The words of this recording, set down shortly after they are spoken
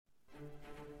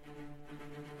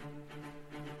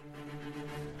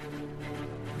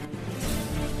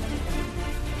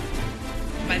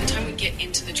get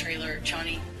into the trailer,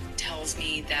 Johnny tells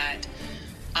me that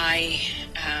I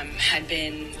had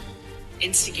been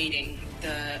instigating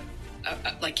the,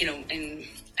 and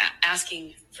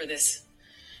asking for this,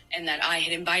 and that I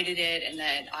had invited it, and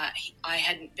that I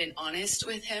hadn't been honest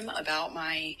with him about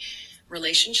my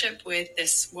relationship with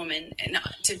this woman. And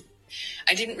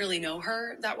I didn't really know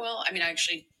her that well. I mean, I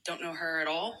actually don't know her at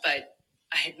all, but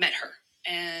I had met her.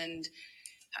 And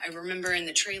I remember in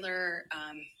the trailer,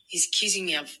 he's accusing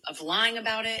me of lying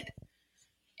about it,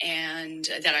 and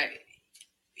that I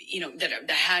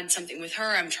had something with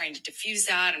her. I'm trying to diffuse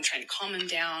that. I'm trying to calm him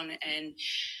down. And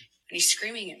he's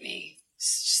screaming at me,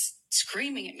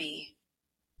 screaming at me.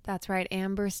 That's right.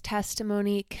 Amber's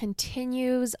testimony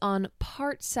continues on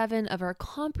part 7 of our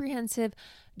comprehensive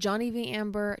Johnny v.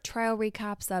 Amber trial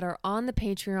recaps that are on the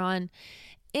Patreon.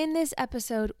 In this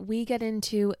episode, we get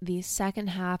into the second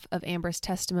half of Amber's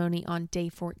testimony on day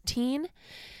 14.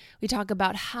 We talk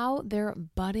about how their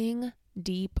budding,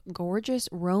 deep, gorgeous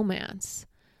romance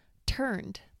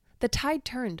the tide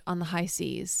turned on the high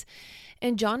seas.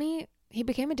 And Johnny, he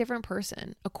became a different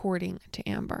person, according to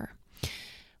Amber.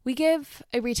 We give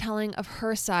a retelling of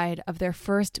her side of their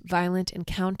first violent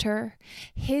encounter,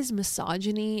 his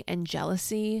misogyny and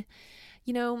jealousy.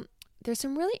 You know, there's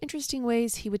some really interesting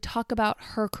ways he would talk about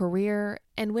her career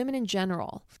and women in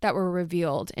general that were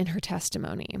revealed in her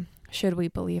testimony, should we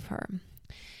believe her.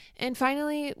 And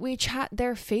finally, we chat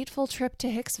their fateful trip to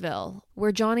Hicksville,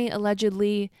 where Johnny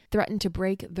allegedly threatened to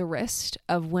break the wrist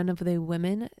of one of the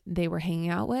women they were hanging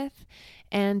out with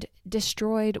and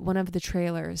destroyed one of the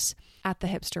trailers at the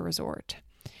hipster resort.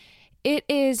 It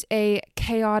is a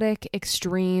chaotic,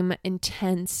 extreme,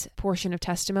 intense portion of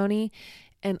testimony,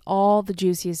 and all the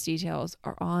juiciest details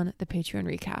are on the Patreon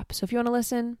recap. So if you want to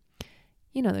listen,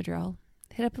 you know the drill.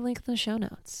 Hit up the link in the show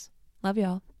notes. Love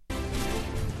y'all.